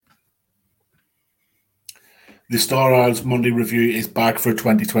The Star Isles Monday review is back for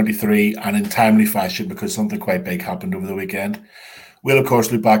 2023 and in timely fashion because something quite big happened over the weekend. We'll, of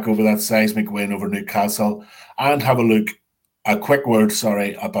course, look back over that seismic win over Newcastle and have a quick word,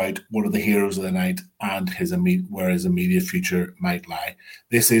 about one of the heroes of the night and where his immediate future might lie.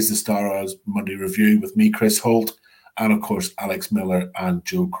 This is the Star Isles Monday review with me, Chris Holt, and, of course, Alex Miller and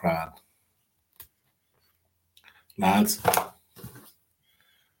Joe Cran. Lads.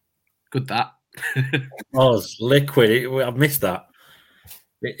 Good that. Pause, liquid. I've missed that.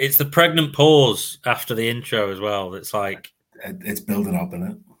 It's the pregnant pause after the intro as well. That's like it's building up,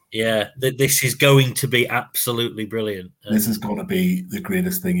 isn't it? Yeah, this is going to be absolutely brilliant. This is going to be the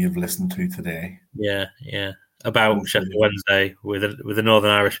greatest thing you've listened to today. Yeah. About Sheffield Wednesday with a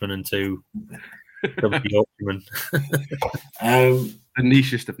Northern Irishman and two Yorkshiremen. The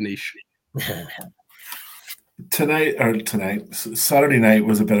nichest of niche. Saturday night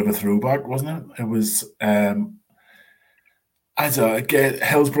was a bit of a throwback, wasn't it? It was,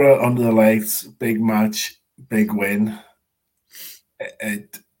 Hillsborough under the lights, big match, big win.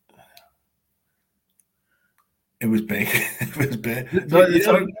 It was big. It was big.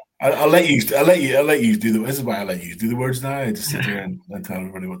 I'll let you do the. This is why I let you do the words now. I just sit here and tell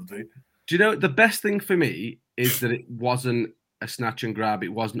everybody what to do. Do you know the best thing for me is that it wasn't a snatch and grab. It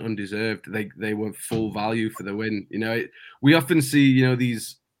wasn't undeserved. They were full value for the win. We often see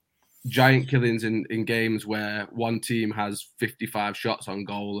these giant killings in games where one team has 55 shots on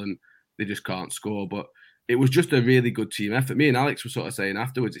goal and they just can't score. But it was just a really good team effort. Me and Alex were sort of saying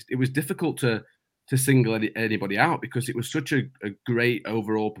afterwards, it was difficult to single anybody out because it was such a great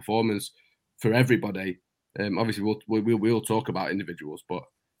overall performance for everybody. Obviously, we'll talk about individuals, but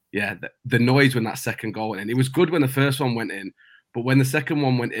yeah, the noise when that second goal went in. It was good when the first one went in, but when the second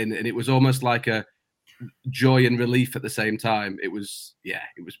one went in, and it was almost like a joy and relief at the same time. It was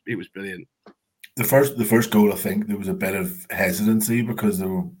brilliant. The first goal, I think there was a bit of hesitancy because there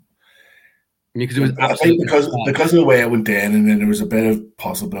were. Because it was because of the way it went down, and then there was a bit of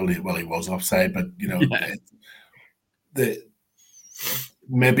possibility. Well, he was offside, but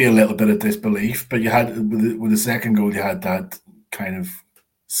maybe a little bit of disbelief. But you had with the second goal, you had that kind of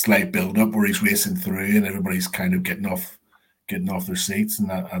slight build up where he's racing through, and everybody's kind of getting off their seats, and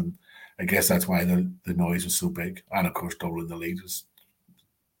I guess that's why the noise was so big. And of course, doubling the lead was.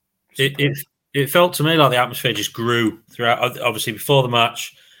 It felt to me like the atmosphere just grew throughout. Obviously, before the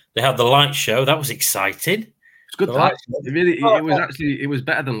match. They had the light show. That was exciting. It's good. It was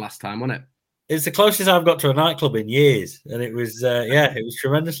better than last time, wasn't it? It's the closest I've got to a nightclub in years, and it was it was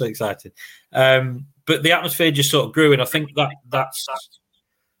tremendously exciting. But the atmosphere just sort of grew, and I think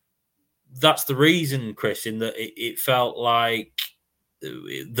that's the reason, Chris, in that it felt like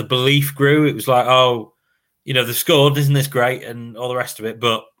the belief grew. It was like, they've scored, isn't this great, and all the rest of it.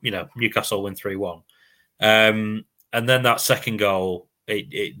 But Newcastle win 3-1, and then that second goal.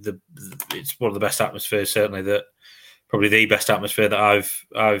 It's one of the best atmospheres, certainly probably the best atmosphere that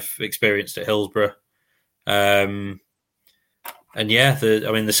I've experienced at Hillsborough. The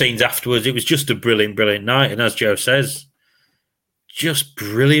scenes afterwards, it was just a brilliant night. And as Joe says, just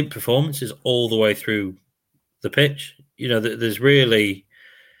brilliant performances all the way through the pitch. There's really,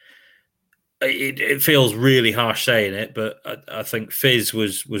 it feels really harsh saying it, but I think Fizz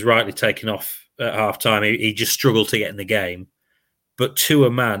was rightly taken off at half time. He just struggled to get in the game. But to a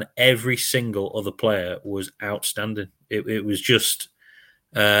man, every single other player was outstanding. It was just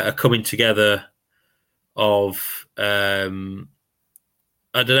a coming together of, I don't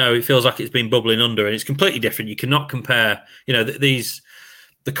know, it feels like it's been bubbling under and it's completely different. You cannot compare,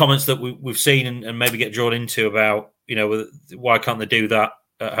 the comments that we've seen and maybe get drawn into about, why can't they do that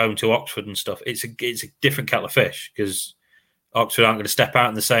at home to Oxford and stuff? It's a different kettle of fish because Oxford aren't going to step out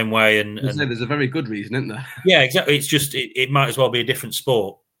in the same way. And there's a very good reason, isn't there? Yeah, exactly. It's just it might as well be a different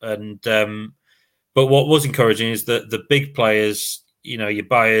sport. And but what was encouraging is that the big players, your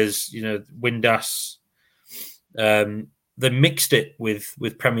Byers, Windass, they mixed it with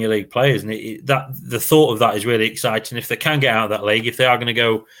Premier League players, and the thought of that is really exciting. If they can get out of that league, if they are going to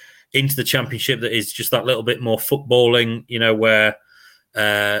go into the Championship, that is just that little bit more footballing, where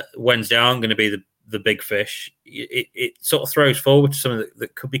Wednesday aren't going to be the big fish, it sort of throws forward to something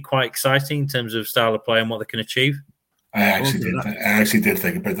that could be quite exciting in terms of style of play and what they can achieve. I actually did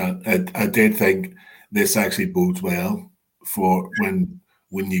think about that. I did think this actually bodes well for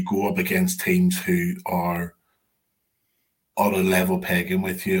when you go up against teams who are on a level pegging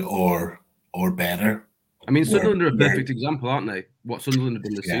with you or better. I mean, Sunderland are a perfect example, aren't they? What Sunderland have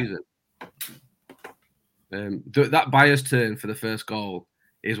done this season. That Byers turn for the first goal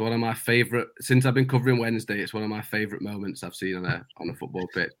is one of my favourite. Since I've been covering Wednesday, it's one of my favourite moments I've seen on a football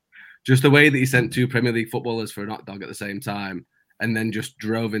pitch. Just the way that he sent 2 Premier League footballers for a hot dog at the same time, and then just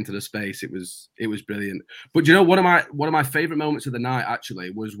drove into the space. It was brilliant. But you know, one of my favourite moments of the night actually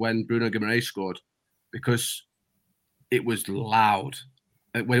was when Bruno Guimaraes scored, because it was loud.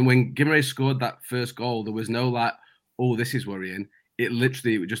 When Guimaraes scored that first goal, there was no like, oh, this is worrying. It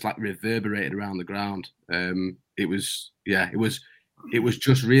literally just like reverberated around the ground. We've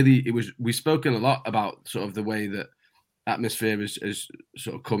spoken a lot about sort of the way that atmosphere is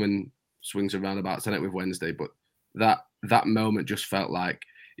sort of come and swings and roundabouts in it with Wednesday, but that moment just felt like,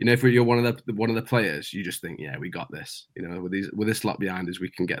 you know, if you're one of the players, you just think, yeah, we got this. You know, with this lot behind us, we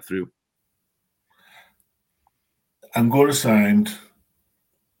can get through. I'm going to sound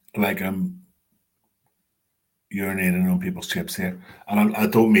like I'm urinating on people's chips here, and I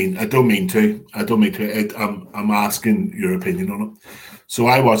don't mean to. I'm asking your opinion on it. So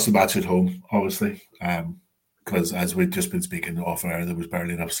I watched the match at home, obviously, because as we've just been speaking off air, there was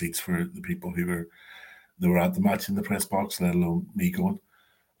barely enough seats for the people who were at the match in the press box, let alone me going.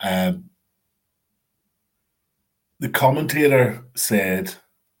 The commentator said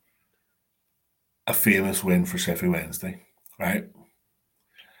a famous win for Sheffield Wednesday, right?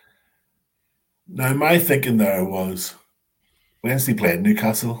 Now, my thinking there was Wednesday played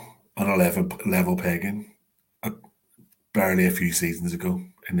Newcastle on a level pegging barely a few seasons ago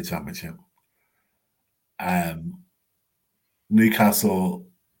in the Championship. Newcastle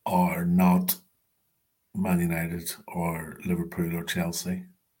are not Man United or Liverpool or Chelsea.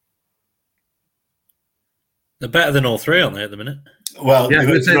 They're better than all three, aren't they, at the minute? Well, yeah,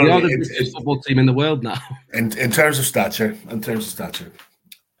 they're the biggest football team in the world now. In terms of stature.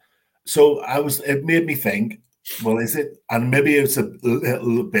 So it made me think, well, is it? And maybe it's a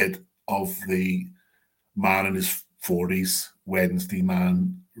little bit of the man in his 40s, Wednesday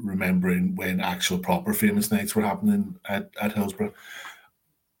man, remembering when actual proper famous nights were happening at Hillsborough.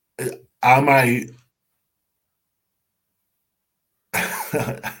 Am I?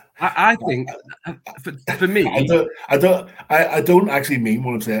 I think for me, I don't actually mean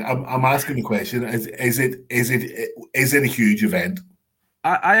what I'm saying. I'm asking the question: is it a huge event?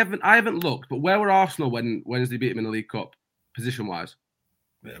 I haven't looked, but where were Arsenal when Wednesday beat them in the League Cup, position wise?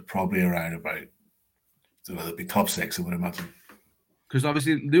 Yeah, probably around about. So it'll be top 6, I would imagine. Because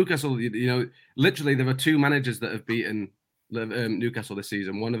obviously Newcastle, you know, literally there are 2 managers that have beaten Newcastle this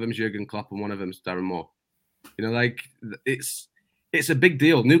season. One of them's Jurgen Klopp and one of them's Darren Moore. You know, like it's a big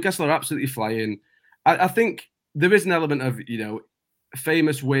deal. Newcastle are absolutely flying. I think there is an element of, you know,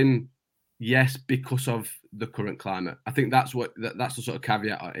 famous win, yes, because of the current climate. I think that's the sort of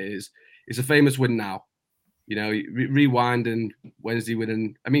caveat it is. It's a famous win now. You know, rewind and Wednesday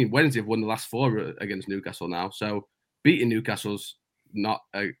winning. I mean, Wednesday have won the last 4 against Newcastle now. So beating Newcastle's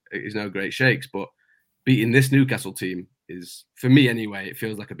is no great shakes, but beating this Newcastle team is, for me anyway, it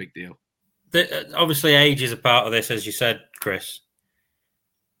feels like a big deal. Obviously, age is a part of this, as you said, Chris.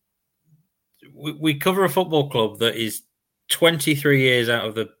 We cover a football club that is 23 years out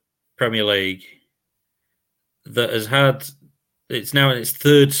of the Premier League, that has had, it's now in its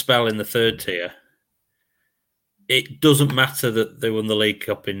 3rd spell in the 3rd tier. It doesn't matter that they won the League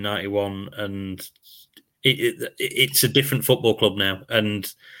Cup in 91, and it's a different football club now. And,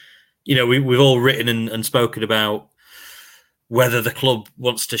 you know, we've all written and spoken about whether the club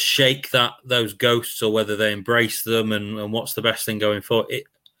wants to shake those ghosts or whether they embrace them, and what's the best thing going forward.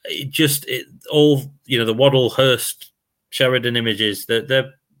 It all, you know, the Waddle, Hurst, Sheridan images,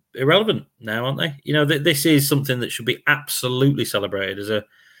 they're irrelevant now, aren't they? You know, this is something that should be absolutely celebrated as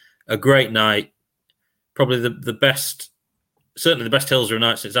a great night. Probably the best, certainly the best Hillsborough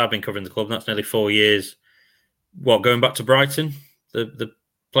night since I've been covering the club. And that's nearly 4 years. What, going back to Brighton, the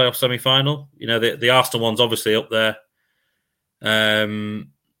playoff semi-final? You know, the Arsenal one's obviously up there.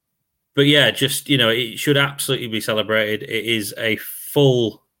 But yeah, just, you know, it should absolutely be celebrated. It is a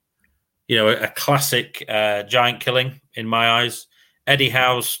full, you know, a classic giant killing in my eyes. Eddie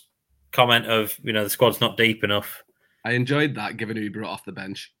Howe's comment of, you know, the squad's not deep enough. I enjoyed that, given who he brought off the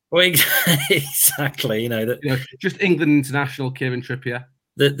bench. Well, exactly. You know, just England international, Kieran Trippier.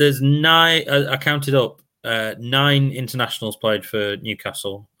 There's 9. I counted up 9 internationals played for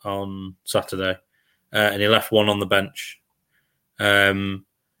Newcastle on Saturday, and he left 1 on the bench. And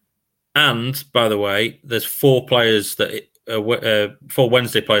by the way, there's 4 players that 4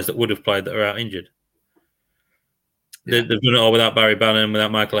 Wednesday players that would have played that are out injured. Yeah. They've done it all without Barry Bannon,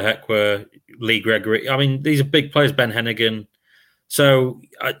 without Michael Heckware, Lee Gregory. I mean, these are big players. Ben Hennigan. So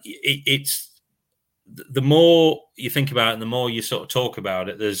it's the more you think about it, and the more you sort of talk about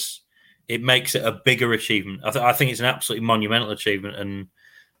it, it makes it a bigger achievement. I think it's an absolutely monumental achievement, and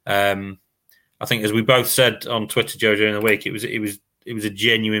I think, as we both said on Twitter, Joe, during the week, it was a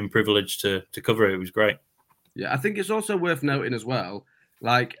genuine privilege to cover it. It was great. Yeah, I think it's also worth noting as well.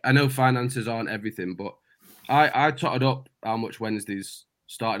 Like, I know finances aren't everything, but I totted up how much Wednesday's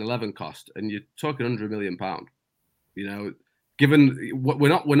starting 11 cost, and you're talking £100 million. You know, given we're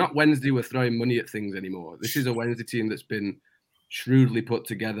not Wednesday, we're throwing money at things anymore. This is a Wednesday team that's been shrewdly put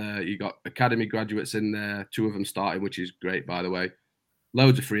together. You got academy graduates in there, 2 of them starting, which is great, by the way.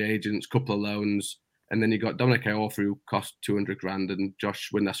 Loads of free agents, couple of loans, and then you got Dominic Aorfa, who cost 200 grand, and Josh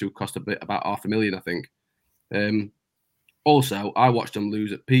Windass, who cost about $500,000, I think. Also, I watched them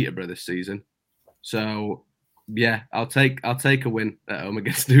lose at Peterborough this season, so yeah, I'll take a win at home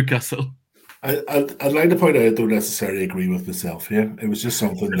against Newcastle. I'd like to point out I don't necessarily agree with myself here. It was just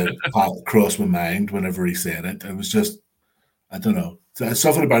something that crossed my mind whenever he said it. It was just, I don't know,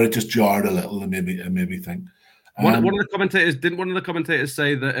 something about it just jarred a little and made me think. One of the commentators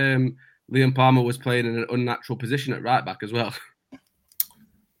say that Liam Palmer was playing in an unnatural position at right back as well?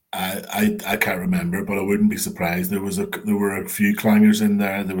 I can't remember, but I wouldn't be surprised. There were a few clangers in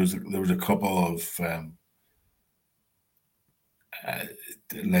there. There was a couple of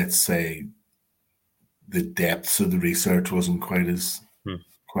let's say the depths of the research wasn't quite as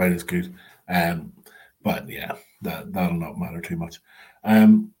good. But yeah, that'll not matter too much.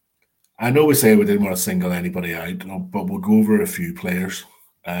 I know we say we didn't want to single anybody out, but we'll go over a few players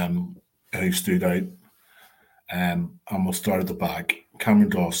who stood out. And we'll start at the back. Cameron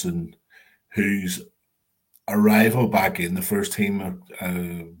Dawson, whose arrival back in the first team, I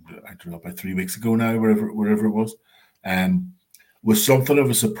don't know, about 3 weeks ago now, wherever it was something of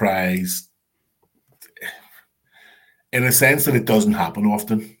a surprise, in a sense that it doesn't happen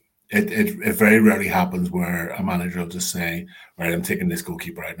often. It very rarely happens where a manager will just say, right, I'm taking this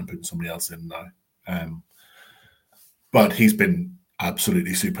goalkeeper out and putting somebody else in now. But he's been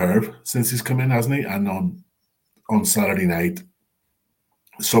absolutely superb since he's come in, hasn't he? And on Saturday night,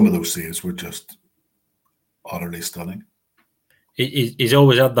 some of those saves were just utterly stunning. He's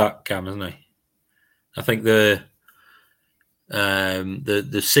always had that, Cam, hasn't he? I think the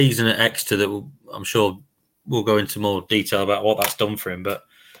season at Exeter that I'm sure we'll go into more detail about what that's done for him, but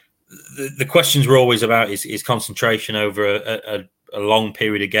the questions were always about his concentration over a long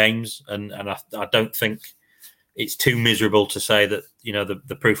period of games, and I don't think it's too miserable to say that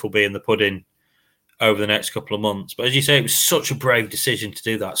the proof will be in the pudding over the next couple of months. But as you say, it was such a brave decision to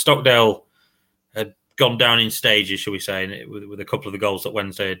do that. Stockdale had gone down in stages, shall we say, with a couple of the goals that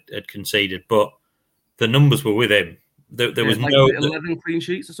Wednesday had conceded, but the numbers were with him. There was like no 11 clean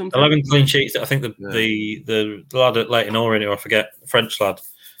sheets or something. 11 clean sheets. I think the lad at Leighton Orient, who I forget, French lad,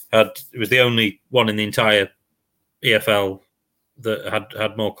 it was the only one in the entire EFL that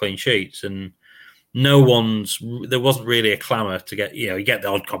had more clean sheets, and there wasn't really a clamour to get. You get the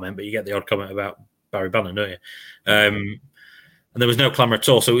odd comment, but you get the odd comment about Barry Bannon, don't you? And there was no clamour at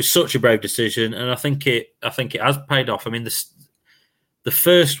all. So it was such a brave decision, and I think it has paid off. I mean, the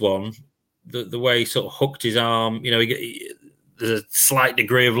first one, the way he sort of hooked his arm, there's a slight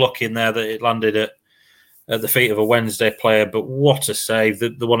degree of luck in there that it landed at the feet of a Wednesday player. But what a save!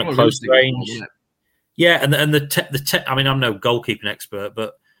 The one at close range, yeah. And I mean, I'm no goalkeeping expert,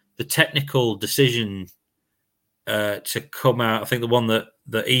 but the technical decision to come out, I think the one that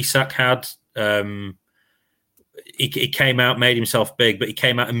Isak had. He came out, made himself big, but he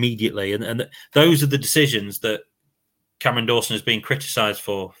came out immediately, and those are the decisions that Cameron Dawson has been criticised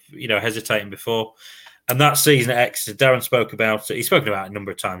for, hesitating before. And that season at Exeter, Darren spoke about it. He's spoken about it a number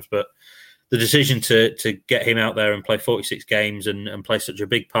of times, but the decision to get him out there and play 46 games and play such a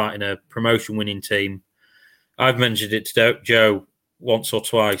big part in a promotion-winning team. I've mentioned it to Joe once or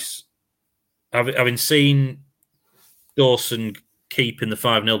twice. Having seen Dawson keep in the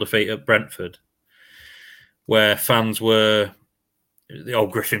 5-0 defeat at Brentford, where fans were, the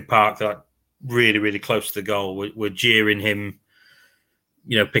old Griffin Park, like really, really close to the goal, were jeering him,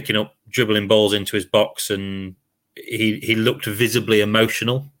 picking up, dribbling balls into his box, and he looked visibly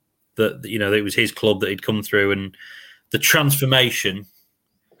emotional that it was his club that he'd come through, and the transformation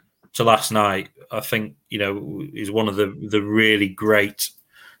to last night, I think, is one of the really great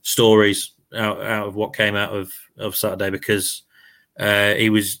stories out of what came out of Saturday, because he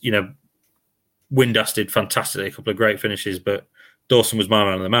was, Windass did fantastically, a couple of great finishes, but Dawson was my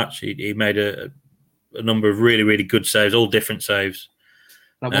man of the match. He made a number of really, really good saves, all different saves.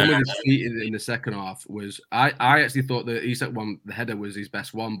 That one with his feet in the second half was, I actually thought the Isak one, the header, was his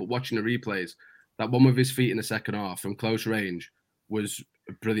best one, but watching the replays, that one with his feet in the second half from close range was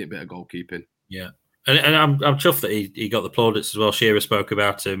a brilliant bit of goalkeeping. Yeah. And I'm chuffed that he got the plaudits as well. Shearer spoke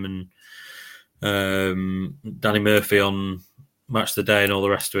about him, and Danny Murphy on match of the day and all the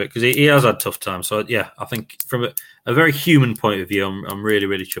rest of it, because he has had tough times. So yeah, I think from a very human point of view, I'm really,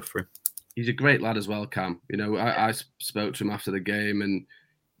 really chuffed for him. He's a great lad as well, Cam. You know, I spoke to him after the game, and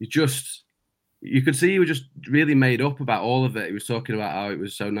you could see he was just really made up about all of it. He was talking about how it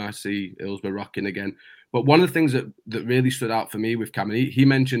was so nice to see Hillsborough rocking again. But one of the things that really stood out for me with Cam, and he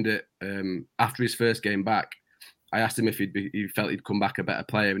mentioned it after his first game back. I asked him if he felt he'd come back a better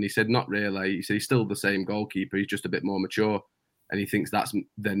player, and he said not really. He said he's still the same goalkeeper. He's just a bit more mature, and he thinks that's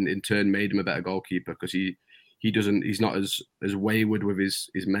then in turn made him a better goalkeeper because he's not as wayward with his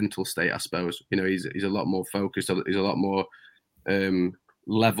mental state, I suppose. You know, he's a lot more focused. He's a lot more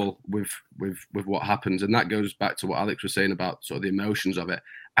level with what happens, and that goes back to what Alex was saying about sort of the emotions of it.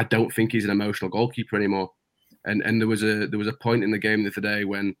 I don't think he's an emotional goalkeeper anymore. And there was a point in the game the other day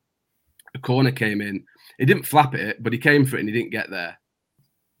when a corner came in. He didn't flap it, but he came for it and he didn't get there.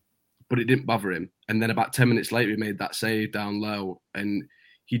 But it didn't bother him. And then about 10 minutes later, he made that save down low. And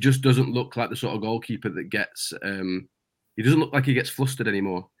he just doesn't look like the sort of goalkeeper that gets... he doesn't look like he gets flustered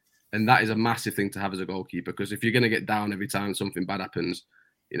anymore. And that is a massive thing to have as a goalkeeper, because if you're going to get down every time something bad happens,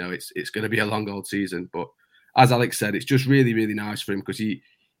 you know, it's going to be a long old season. But as Alex said, it's just really, really nice for him because he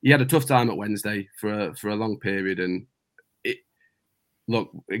had a tough time at Wednesday for a long period. And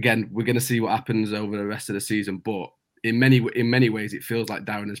look, again, we're going to see what happens over the rest of the season. But in many ways, it feels like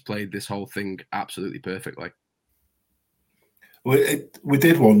Darren has played this whole thing absolutely perfectly. Well, we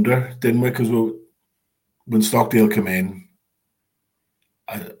did wonder, didn't we? Because when Stockdale came in,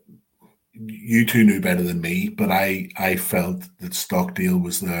 you two knew better than me, but I felt that Stockdale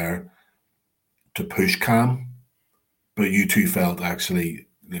was there to push Cam. But you two felt actually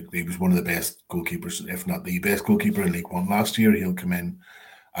like he was one of the best goalkeepers, if not the best goalkeeper in League One last year. He'll come in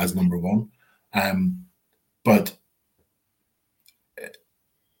as number one. But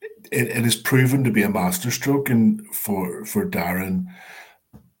it has proven to be a masterstroke for Darren.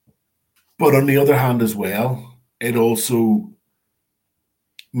 But on the other hand as well, it also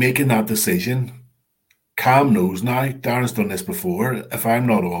making that decision. Cam knows now, Darren's done this before. If I'm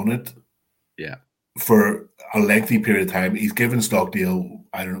not on it, for a lengthy period of time, he's given Stockdale,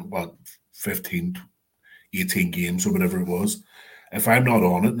 I don't know, what, 15, 18 games or whatever it was. If I'm not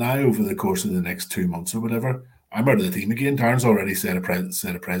on it now over the course of the next 2 months or whatever, I'm out of the team again. Darren's already set a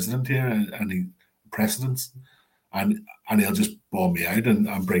precedent here, and precedence, and he'll just ball me out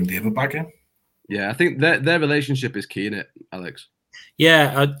and bring David back in. Yeah, I think their relationship is key in it, Alex.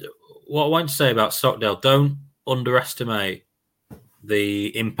 Yeah, what I want to say about Stockdale, don't underestimate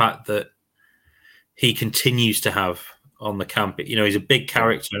the impact that he continues to have on the camp. You know, he's a big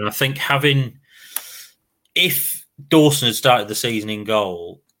character, and I think if Dawson had started the season in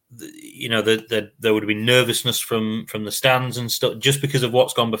goal, you know, there would have been nervousness from the stands and stuff, just because of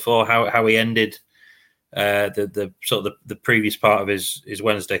what's gone before, how he ended the sort of the previous part of his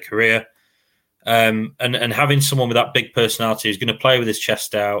Wednesday career. And having someone with that big personality who's going to play with his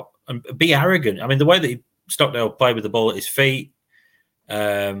chest out and be arrogant. I mean, the way that Stockdale played with the ball at his feet,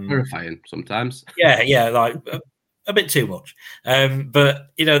 terrifying sometimes. Yeah, like a bit too much.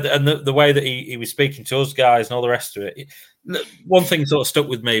 But you know, and the way that he was speaking to us guys and all the rest of it. One thing sort of stuck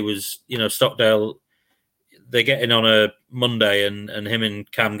with me was, you know, Stockdale. They get in on a Monday, and him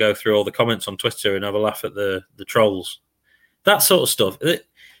and Cam go through all the comments on Twitter and have a laugh at the trolls. That sort of stuff.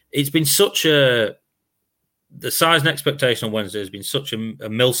 It's been such the size and expectation on Wednesday has been such a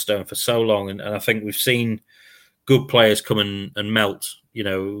millstone for so long, and I think we've seen good players come and melt. You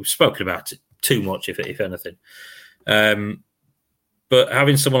know, we've spoken about it too much, if anything. But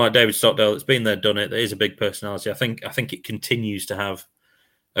having someone like David Stockdale that's been there, done it, that is a big personality. I think it continues to have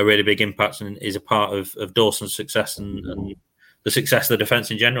a really big impact and is a part of Dawson's success and the success of the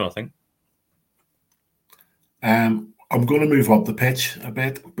defence in general, I think. I'm going to move up the pitch a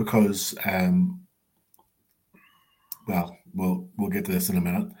bit because, we'll get to this in a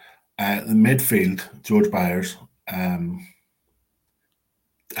minute. The midfield, George Byers,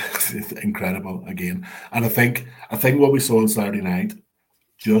 incredible again, and I think what we saw on Saturday night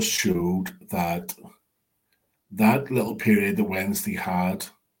just showed that little period that Wednesday had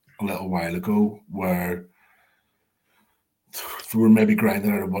a little while ago, where they were maybe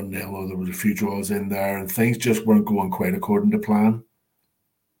grinding out a 1-0, or there was a few draws in there, and things just weren't going quite according to plan.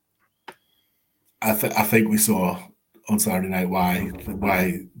 I think we saw on Saturday night why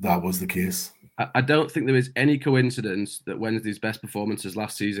that was the case. I don't think there is any coincidence that Wednesday's best performances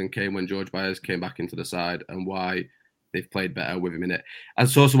last season came when George Byers came back into the side, and why they've played better with him in it. I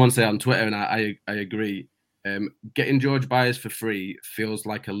saw someone say on Twitter, and I agree, getting George Byers for free feels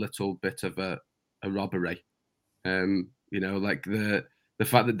like a little bit of a robbery. You know, like the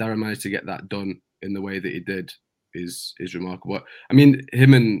fact that Darren managed to get that done in the way that he did, is remarkable. I mean,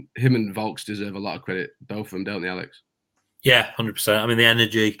 him and Volks deserve a lot of credit, both of them, don't they, Alex? Yeah, 100%. I mean, the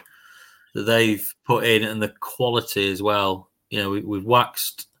energy that they've put in and the quality as well. We've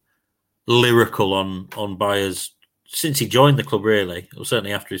waxed lyrical on Byers since he joined the club, really, or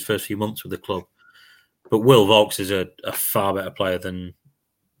certainly after his first few months with the club. But Will Volks is a far better player than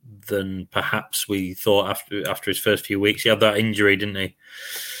perhaps we thought after his first few weeks. He had that injury, didn't he?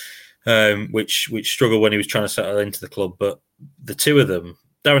 Which struggled when he was trying to settle into the club. But the two of them,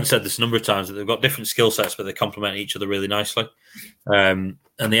 Darren said this a number of times, that they've got different skill sets, but they complement each other really nicely. And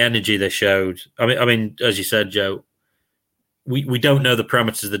the energy they showed. I mean, as you said, Joe, we don't know the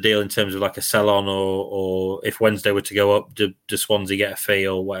parameters of the deal in terms of like a sell on or if Wednesday were to go up, do Swansea get a fee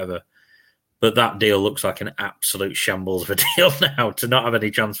or whatever. But that deal looks like an absolute shambles of a deal now to not have any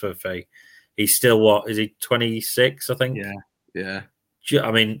transfer fee. He's still, what, is he 26, I think? Yeah.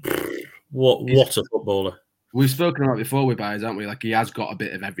 I mean, what a footballer. We've spoken about it before with Byers, haven't we? Like, he has got a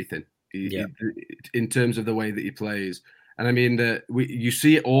bit of everything in terms of the way that he plays. And I mean, you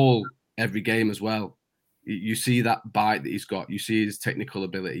see it all every game as well. You see that bite that he's got. You see his technical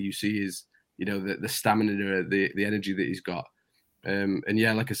ability. You see his, the stamina, the energy that he's got. And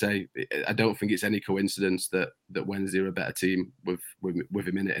yeah, like I say, I don't think it's any coincidence that Wednesday are a better team with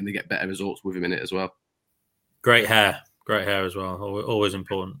him in it, and they get better results with him in it as well. Great hair as well. Always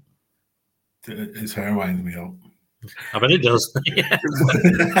important. His hair winds me up. I bet it does.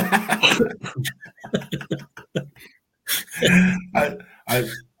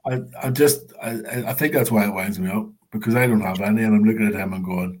 I think that's why it winds me up, because I don't have any, and I'm looking at him and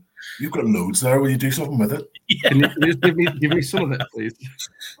going, "You've got loads there. Will you do something with it?" Yeah. Can you just give me some of it, please?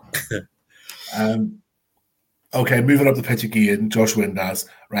 Okay, moving up the pitch again, Josh Windass.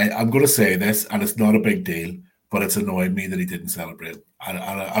 Right, I'm going to say this, and it's not a big deal, but it's annoyed me that he didn't celebrate.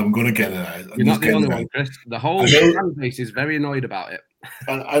 I'm going to get it out. You're not the only one, Chris. The whole fan base is very annoyed about it.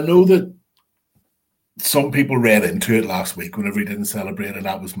 I know that some people read into it last week whenever he didn't celebrate, and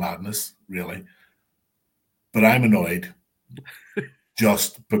that was madness, really. But I'm annoyed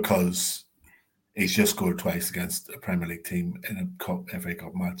just because he's just scored twice against a Premier League team in a FA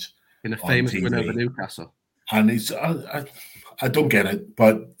Cup match. In a famous win over Newcastle. And I don't get it,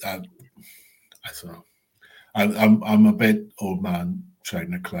 but I don't know. I'm a bit old man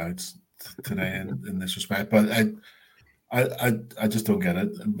shouting at clouds today in this respect, but I just don't get it.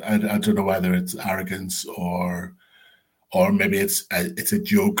 I don't know whether it's arrogance or maybe it's a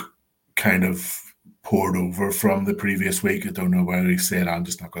joke kind of poured over from the previous week. I don't know whether he said, "I'm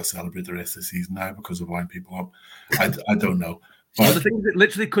just not going to celebrate the rest of the season now because of winding people up." I don't know. But well, the thing is, it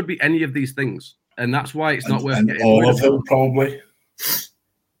literally could be any of these things, and that's why it's not worth getting all of them, probably.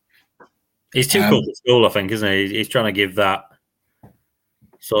 He's too cool for school, I think, isn't he? He's trying to give that.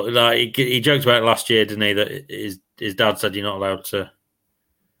 So, like, he joked about it last year, didn't he? That his dad said you're not allowed to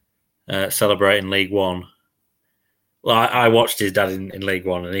celebrate in League One. Well, I watched his dad in League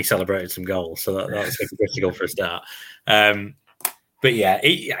One, and he celebrated some goals, so that's critical for a start. But yeah,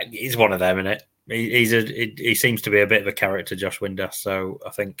 he's one of them, isn't it? He seems to be a bit of a character, Josh Windass. So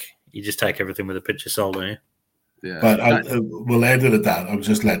I think you just take everything with a pinch of salt, don't you? Yeah, but we'll end it at that. I was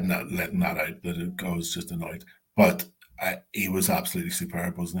just letting that out. That I was just annoyed, but he was absolutely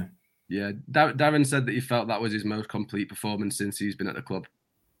superb, wasn't he? Yeah, Darren said that he felt that was his most complete performance since he's been at the club.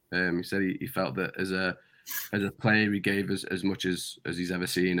 He said he felt that as a player he gave as much as he's ever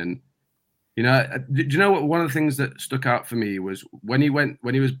seen. And do you know what? One of the things that stuck out for me was when he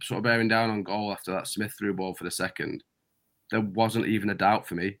was sort of bearing down on goal after that Smith through ball for the second. There wasn't even a doubt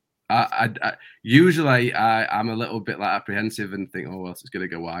for me. Usually I'm a little bit like apprehensive and think, oh well, it's going to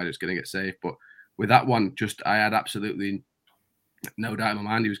go wide, it's going to get safe. But with that one, I had absolutely no doubt in my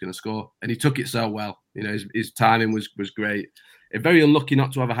mind he was going to score, and he took it so well. His timing was great. Very unlucky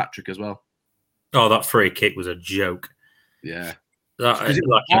not to have a hat trick as well. Oh, that free kick was a joke. Yeah, that it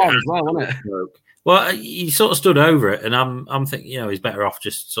was hard as well, wasn't it? Well, he sort of stood over it, and I'm thinking, he's better off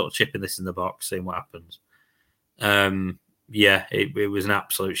just sort of chipping this in the box, seeing what happens. Yeah, it was an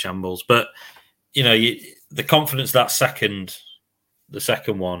absolute shambles. But the confidence the second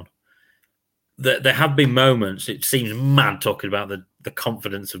one, that there have been moments. It seems mad talking about the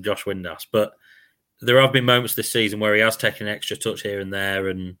confidence of Josh Windass, but there have been moments this season where he has taken an extra touch here and there,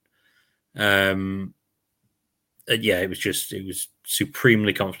 and it was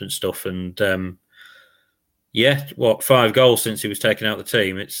supremely confident stuff. And 5 goals since he was taken out of the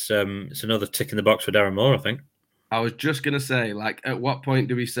team. It's another tick in the box for Darren Moore, I think. I was just going to say, like, at what point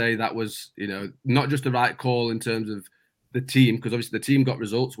do we say that was, not just the right call in terms of the team, because obviously the team got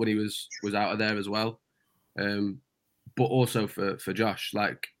results when he was out of there as well, but also for Josh,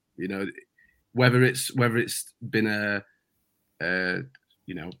 like, whether it's been a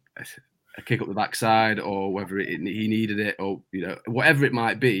kick up the backside, or whether he needed it, or whatever it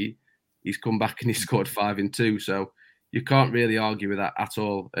might be, he's come back and he scored 5 in 2. So you can't really argue with that at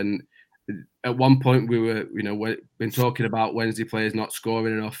all. And at one point we were, been talking about Wednesday players not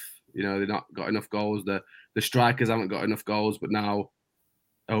scoring enough. They've not got enough goals. The strikers haven't got enough goals. But now,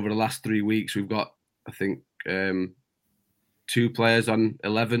 over the last 3 weeks, we've got, I think, 2 players on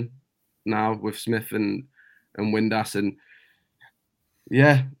 11 now with Smith and Windass. And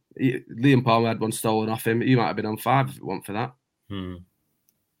yeah, Liam Palmer had one stolen off him. He might have been on 5 if it weren't for that.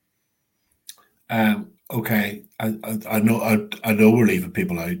 Okay, I know we're leaving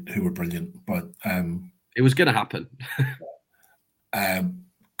people out who were brilliant, but it was going to happen.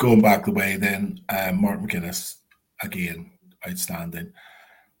 Going back the way then, Martin McGuinness again outstanding,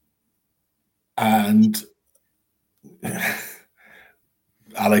 and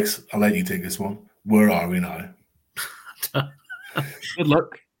Alex, I'll let you take this one. Where are we now? Good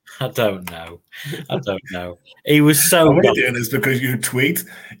luck. I don't know. He was so. I'm only doing this because your tweets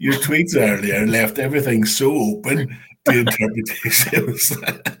earlier left everything so open to interpretations.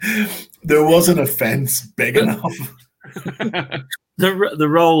 There wasn't a fence big enough. The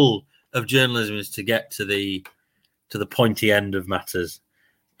role of journalism is to get to the pointy end of matters,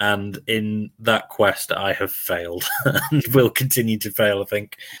 and in that quest, I have failed and will continue to fail. I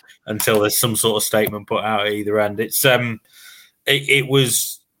think until there's some sort of statement put out at either end.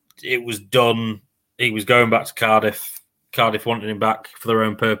 It was done. He was going back to Cardiff. Cardiff wanted him back for their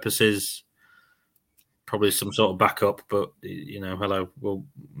own purposes. Probably some sort of backup, but hello. Well,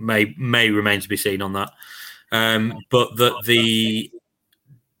 may remain to be seen on that. But that the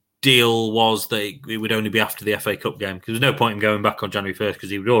deal was that it would only be after the FA Cup game, because there's no point in going back on January 1st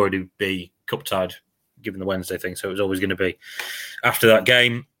because he would already be cup tied given the Wednesday thing. So it was always going to be after that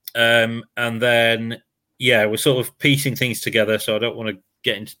game. And then we're sort of piecing things together. So I don't want to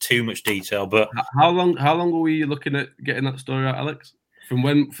get into too much detail, but how long were you looking at getting that story out, Alex? From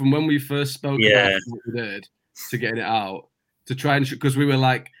when we first spoke about what we did to getting it out, to try and because we were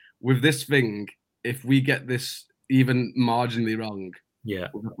like, with this thing, if we get this even marginally wrong,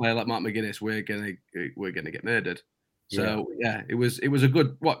 with a player like Mark McGuinness, we're gonna get murdered. So it was a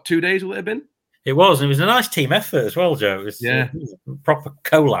good 2 days will it have been? It was a nice team effort as well, Joe. It was a proper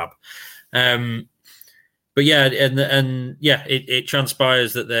collab. But it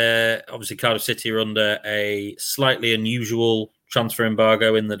transpires that they're obviously Cardiff City are under a slightly unusual transfer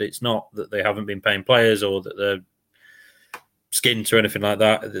embargo, in that it's not that they haven't been paying players or that they're skint or anything like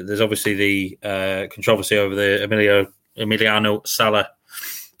that. There's obviously the controversy over the Emiliano Sala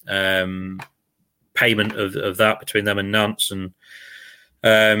payment of that between them and Nantes, and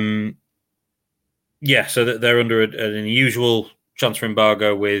so that they're under an unusual transfer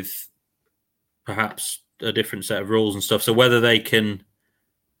embargo with perhaps a different set of rules and stuff. So whether they can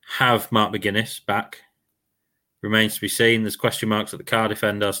have Mark McGuinness back remains to be seen. There's question marks at the Cardiff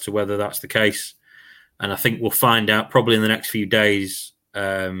end as to whether that's the case. And I think we'll find out probably in the next few days,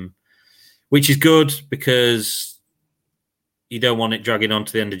 which is good because you don't want it dragging on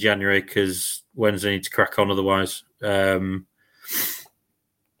to the end of January because Wednesday need to crack on otherwise. I've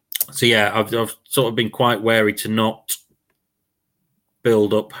sort of been quite wary to not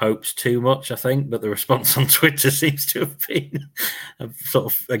build up hopes too much, I think, but the response on Twitter seems to have been I've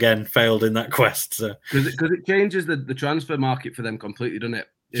sort of again failed in that quest. So because it changes the transfer market for them completely, doesn't it?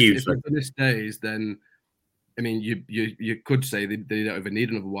 If this stays, then I mean, you could say they don't even need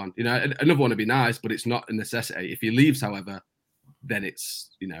another one. Another one would be nice, but it's not a necessity. If he leaves, however, then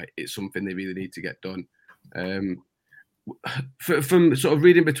it's something they really need to get done. From sort of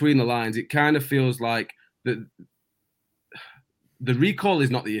reading between the lines, it kind of feels like the recall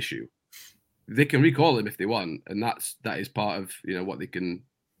is not the issue. They can recall him if they want, and that is part of what they can.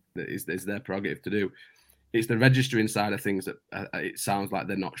 That is their prerogative to do. It's the registering side of things that it sounds like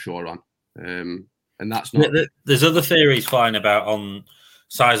they're not sure on, and that's not. There's other theories flying about on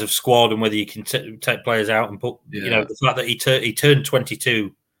size of squad and whether you can take players out and put. The fact that he turned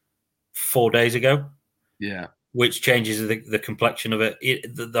 22 4 days ago. Yeah, which changes the complexion of it.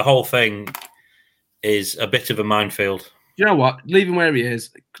 The whole thing is a bit of a minefield. You know what? Leave him where he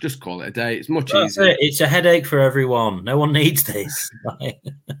is. Just call it a day. It's much easier. It's a headache for everyone. No one needs this.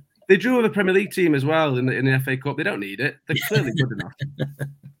 They drew with a Premier League team as well in the FA Cup. They don't need it. They're clearly good enough.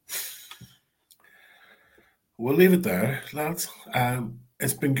 We'll leave it there, lads.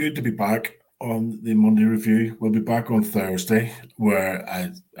 It's been good to be back on the Monday review. We'll be back on Thursday, where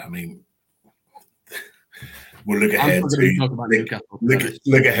we'll look ahead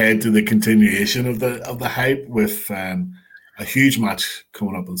to the continuation of the hype with a huge match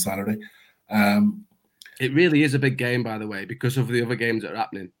coming up on Saturday. It really is a big game, by the way, because of the other games that are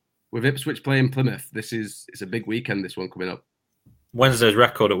happening. With Ipswich playing Plymouth, it's a big weekend, this one coming up. Wednesday's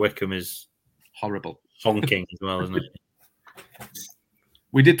record at Wickham is horrible. Honking as well, isn't it?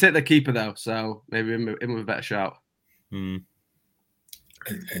 We did take the keeper, though, so maybe him with a better shout.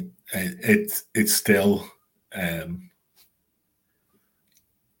 It's still...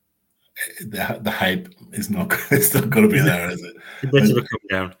 the hype is not. It's not going to be there, is it? A bit of a come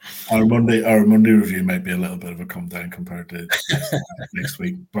down. Our Monday review might be a little bit of a come down compared to next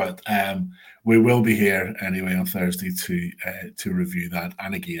week, but we will be here anyway on Thursday to review that,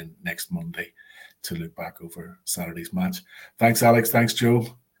 and again next Monday to look back over Saturday's match. Thanks, Alex. Thanks, Joe.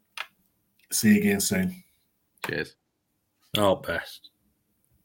 See you again soon. Cheers. All best.